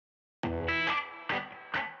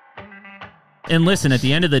And listen, at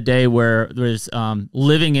the end of the day, where there's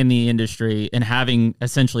living in the industry and having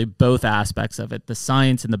essentially both aspects of it, the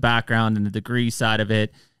science and the background and the degree side of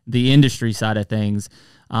it, the industry side of things,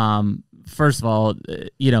 first of all,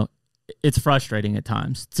 it's frustrating at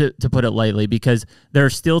times, to put it lightly, because there are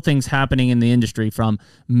still things happening in the industry, from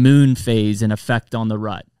moon phase and effect on the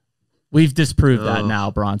rut. We've disproved that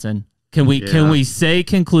now, Bronson. Can we say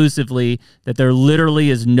conclusively that there literally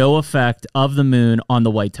is no effect of the moon on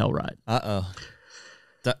the whitetail rut?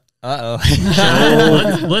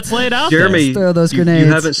 Let's lay it out, Jeremy. Let's throw those grenades.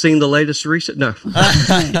 You haven't seen the latest research? No.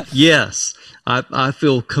 Yes, I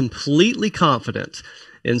feel completely confident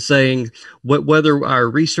in saying whether our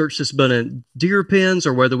research has been in deer pens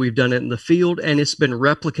or whether we've done it in the field, and it's been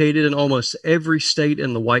replicated in almost every state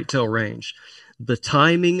in the whitetail range. The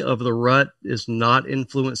timing of the rut is not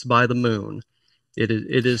influenced by the moon. It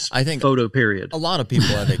is I think photo period. A lot of people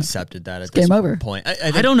have accepted that at Game this over. point.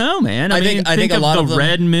 I don't know, man. I think a lot of the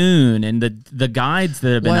red moon and the guides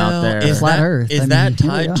that have been out there. Is Flat that, Earth. is I mean, that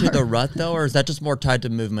here we tied to are. the rut, though, or is that just more tied to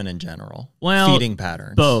movement in general? Well, feeding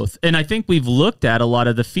patterns. Both. And I think we've looked at a lot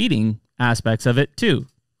of the feeding aspects of it, too.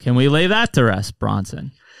 Can we lay that to rest,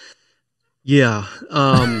 Bronson? Yeah.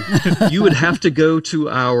 You would have to go to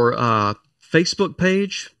our Facebook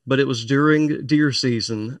page, but it was during deer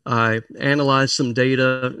season. I analyzed some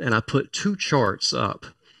data and I put 2 charts up,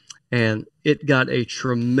 and it got a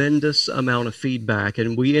tremendous amount of feedback.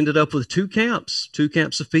 And we ended up with 2 camps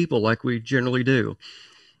of people, like we generally do.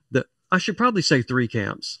 I should probably say 3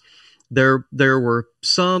 camps. There were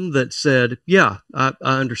some that said, yeah, I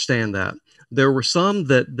understand that. There were some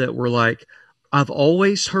that were like, I've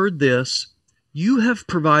always heard this. You have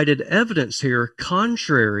provided evidence here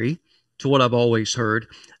contrary to what I've always heard.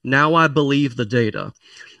 Now I believe the data.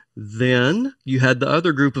 Then you had the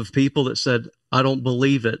other group of people that said, I don't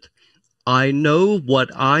believe it. I know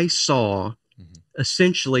what I saw.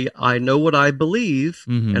 Essentially, I know what I believe,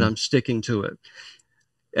 and I'm sticking to it.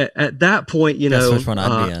 At that point, Guess which one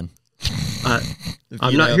I'd be in.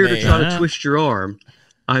 I'm not here to try to twist your arm.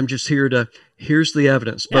 I'm just here to, here's the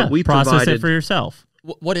evidence. But we process provided, it for yourself.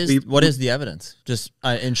 What is the evidence? Just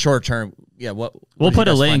in short term, we'll put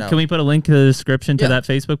a link. Can we put a link in the description to that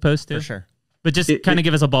Facebook post too? For sure. But just kind of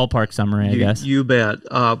give us a ballpark summary, I guess. You bet.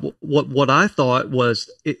 What I thought was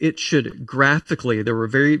it should graphically, there were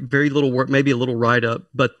very, very little work, maybe a little write-up,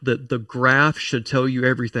 but the graph should tell you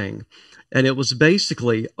everything. And it was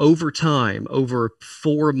basically over time, over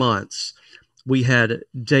 4 months, we had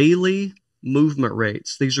daily movement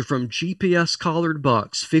rates. These are from GPS collared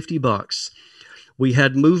bucks, 50 bucks. We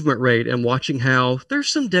had movement rate and watching how there's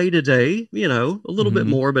some day to day, a little bit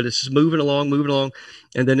more, but it's just moving along.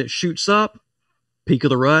 And then it shoots up, peak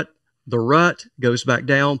of the rut goes back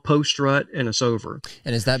down, post rut, and it's over.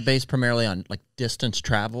 And is that based primarily on like distance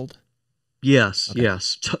traveled? Yes, okay.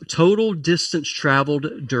 Yes. Total distance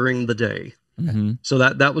traveled during the day. So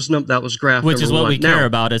that was graph, which is what we care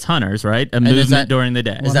about as hunters, right? A movement during the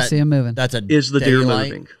day. See them moving. Is the deer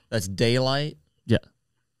moving? That's daylight. Yeah.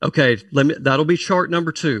 Okay, that'll be chart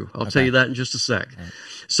number 2. I'll tell you that in just a sec. Right.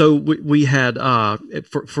 So we had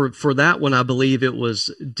for that one, I believe it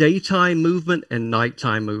was daytime movement and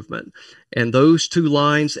nighttime movement, and those 2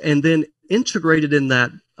 lines, and then integrated in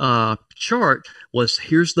that chart was,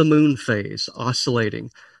 here's the moon phase oscillating,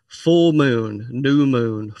 full moon, new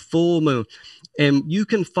moon, full moon, and you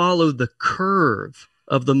can follow the curve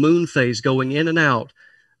of the moon phase going in and out.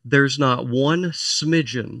 There's not one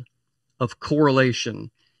smidgen of correlation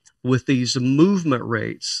with these movement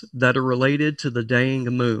rates that are related to the dang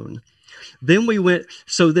moon. Then we went,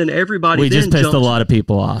 so then everybody just pissed a lot of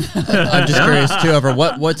people off. I'm just curious too, over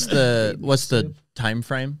what's the time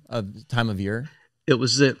frame of time of year? It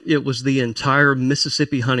was the entire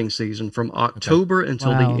Mississippi hunting season from October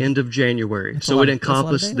until the end of January. So it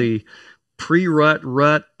encompassed the pre-rut,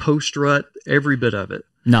 rut, post-rut, every bit of it.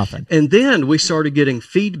 Nothing. And then we started getting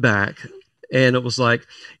feedback. And it was like,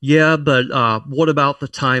 yeah, but what about the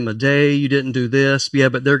time of day? You didn't do this. Yeah,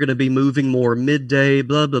 but they're going to be moving more midday,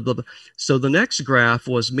 blah, blah, blah, blah. So the next graph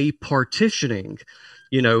was me partitioning,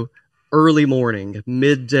 early morning,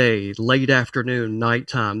 midday, late afternoon,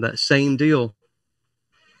 nighttime, that same deal.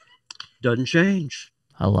 Doesn't change.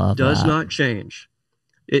 I love that. Does not change.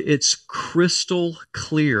 It's crystal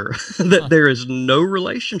clear that there is no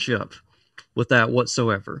relationship with that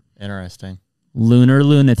whatsoever. Interesting. Lunar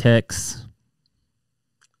lunatics.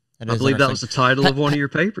 I believe that was the title of one of your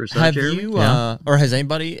papers. Have you, or has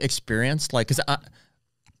anybody experienced, because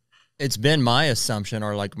it's been my assumption,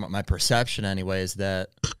 or like my perception anyways, that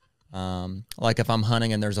like if I'm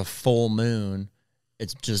hunting and there's a full moon,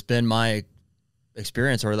 it's just been my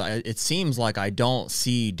experience, or it seems like I don't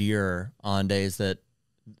see deer on days that,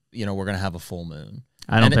 we're going to have a full moon.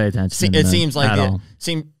 I don't pay attention. It seems like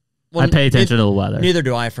I pay attention to the weather. Neither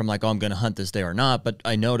do I from like, I'm going to hunt this day or not, but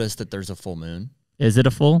I noticed that there's a full moon. Is it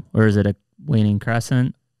a full or is it a waning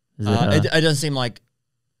crescent? It doesn't seem like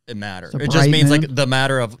it matters. It just means like the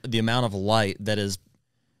amount of light that is.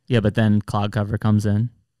 Yeah, but then cloud cover comes in.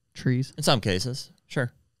 Trees. In some cases,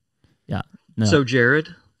 sure. Yeah. No. So Jared,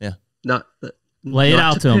 lay it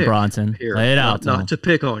out to him, Bronson. Here, lay it out to him. Not to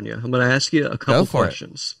pick on you. I'm going to ask you a couple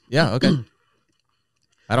questions. Yeah, okay.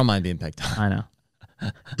 I don't mind being picked on. I know.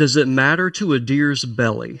 Does it matter to a deer's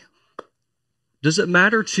belly? Does it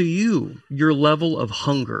matter to you, your level of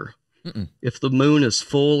hunger, if the moon is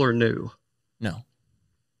full or new? No.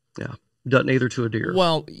 Yeah. Doesn't either to a deer.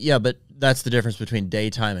 Well, yeah, but that's the difference between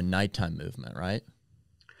daytime and nighttime movement, right?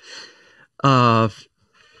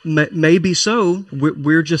 Maybe so.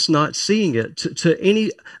 We're just not seeing it.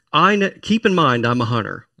 Keep in mind, I'm a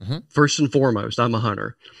hunter. First and foremost, I'm a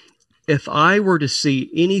hunter. If I were to see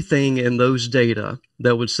anything in those data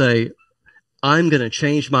that would say, I'm going to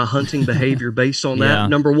change my hunting behavior based on that,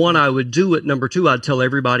 number one, I would do it. Number two, I'd tell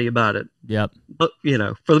everybody about it. Yep. But,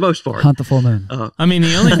 for the most part. Hunt the full moon. I mean,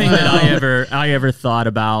 the only thing that I ever thought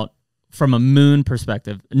about from a moon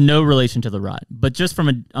perspective, no relation to the rut, but just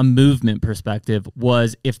from a movement perspective,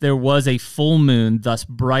 was if there was a full moon, thus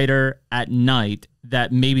brighter at night,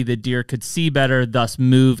 that maybe the deer could see better, thus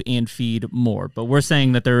move and feed more. But we're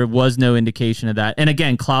saying that there was no indication of that. And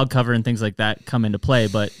again, cloud cover and things like that come into play,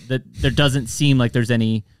 but there doesn't seem like there's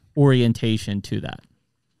any orientation to that.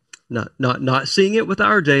 Not seeing it with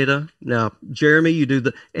our data. Now, Jeremy, you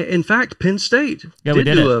do in fact, Penn State did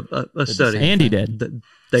do a study. Andy did.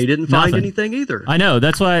 They didn't find anything either. I know.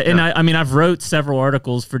 That's why, and I mean, I've wrote several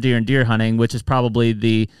articles for deer and deer hunting, which is probably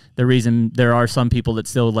the reason there are some people that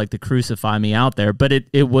still like to crucify me out there. But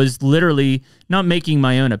it was literally not making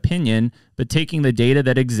my own opinion, but taking the data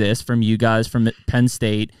that exists from you guys from Penn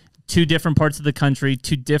State, 2 different parts of the country,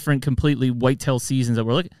 2 different completely whitetail seasons that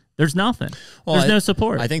we're looking. There's nothing. Well, there's no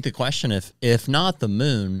support. I think the question, if not the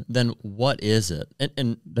moon, then what is it?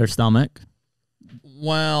 And their stomach.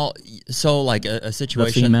 Well, so like a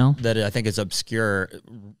situation that I think is obscure,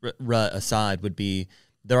 rut aside, would be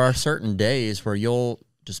there are certain days where you'll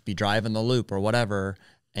just be driving the loop or whatever,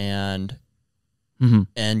 and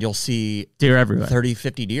you'll see deer everywhere, 30,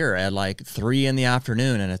 50 deer at like 3 in the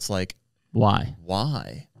afternoon, and it's like, why?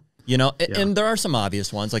 And there are some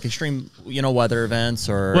obvious ones like extreme, weather events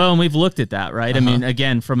or. Well, and we've looked at that, right? I mean,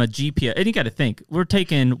 again, from a GPS, and you got to think, we're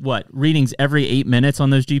taking readings every 8 minutes on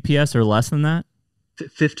those GPS or less than that?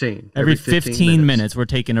 15. Every 15 minutes, we're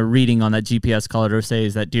taking a reading on that GPS collar to say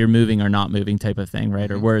is that deer moving or not moving type of thing, right?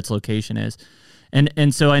 Or where its location is.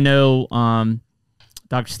 And so I know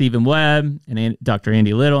Dr. Stephen Webb and Dr.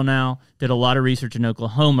 Andy Little now did a lot of research in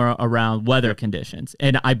Oklahoma around weather conditions.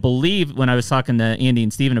 And I believe when I was talking to Andy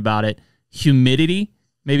and Stephen about it, humidity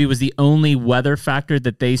maybe was the only weather factor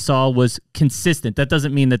that they saw was consistent. That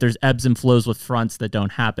doesn't mean that there's ebbs and flows with fronts that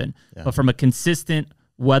don't happen. Yeah. But from a consistent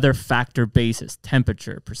weather factor basis,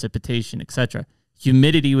 temperature, precipitation, etc.,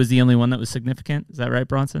 humidity was the only one that was significant. Is that right,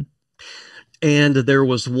 Bronson? And there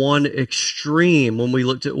was one extreme when we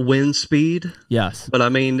looked at wind speed. Yes. But I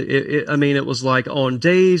mean, it was like on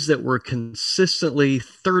days that were consistently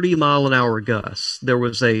 30-mile-an-hour gusts, there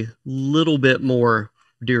was a little bit more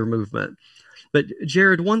deer movement. But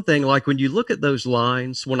Jared, one thing, like when you look at those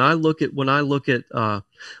lines, when I look at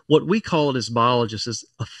what we call it as biologists is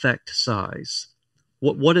effect size.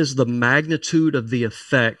 What is the magnitude of the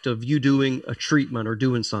effect of you doing a treatment or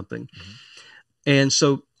doing something? Mm-hmm. And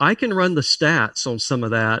so I can run the stats on some of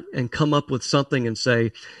that and come up with something and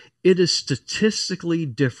say, it is statistically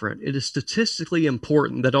different. It is statistically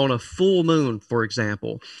important that on a full moon, for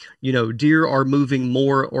example, deer are moving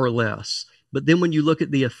more or less. But then when you look at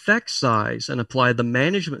the effect size and apply the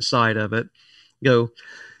management side of it, go,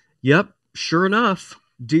 yep, sure enough,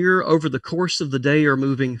 deer over the course of the day are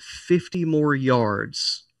moving 50 more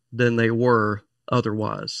yards than they were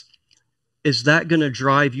otherwise. Is that going to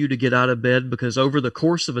drive you to get out of bed because over the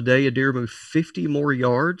course of a day, a deer moved 50 more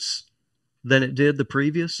yards than it did the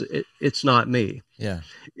previous? It's not me. Yeah.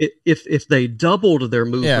 If they doubled their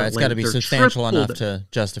movement, yeah, it's got to be substantial enough to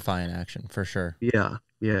justify an action for sure. Yeah,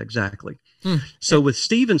 exactly. So with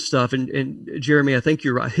Stephen's stuff, and Jeremy, I think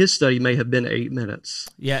you're right. His study may have been 8 minutes.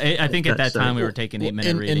 Yeah, I think at that time we were taking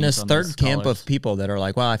 8-minute readings. In this third camp of people that are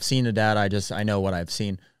like, well, I've seen the data, I know what I've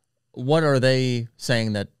seen. What are they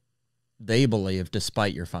saying that they believe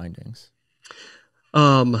despite your findings?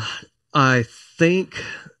 I think,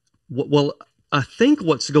 well, I think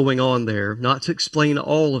what's going on there, not to explain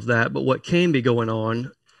all of that, but what can be going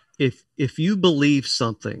on, if you believe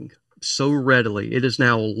something so readily, it is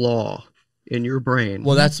now law in your brain.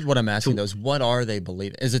 Well, that's what I'm asking those. What are they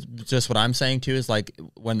believing? Is it just what I'm saying too? Is like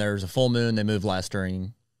when there's a full moon, they move less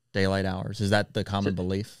during daylight hours. Is that the common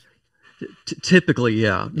belief? Typically,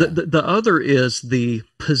 yeah. The other is the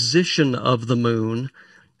position of the moon.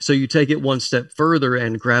 So you take it one step further,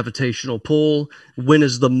 and gravitational pull. When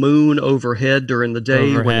is the moon overhead during the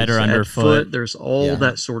day? Overhead when it's or underfoot. There's all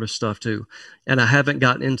that sort of stuff too. And I haven't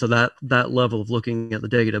gotten into that level of looking at the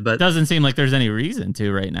data, but doesn't seem like there's any reason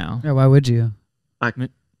to right now. Yeah, why would you?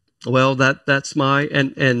 Well, that's my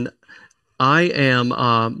and I am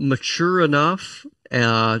mature enough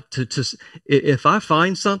to if I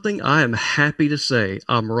find something, I am happy to say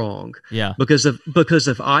I'm wrong. Yeah. Because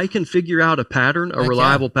if I can figure out a pattern, a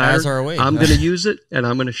reliable pattern, I'm going to use it and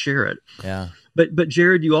I'm going to share it. Yeah. But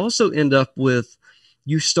Jared, you also end up with,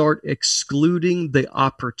 you start excluding the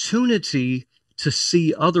opportunity to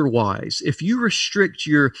see otherwise. If you restrict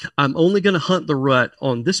I'm only going to hunt the rut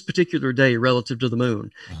on this particular day relative to the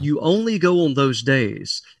moon, you only go on those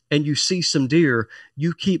days, and you see some deer,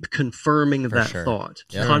 you keep confirming that thought.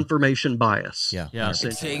 Yeah. Confirmation bias. Yeah. Yeah.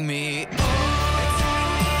 Take me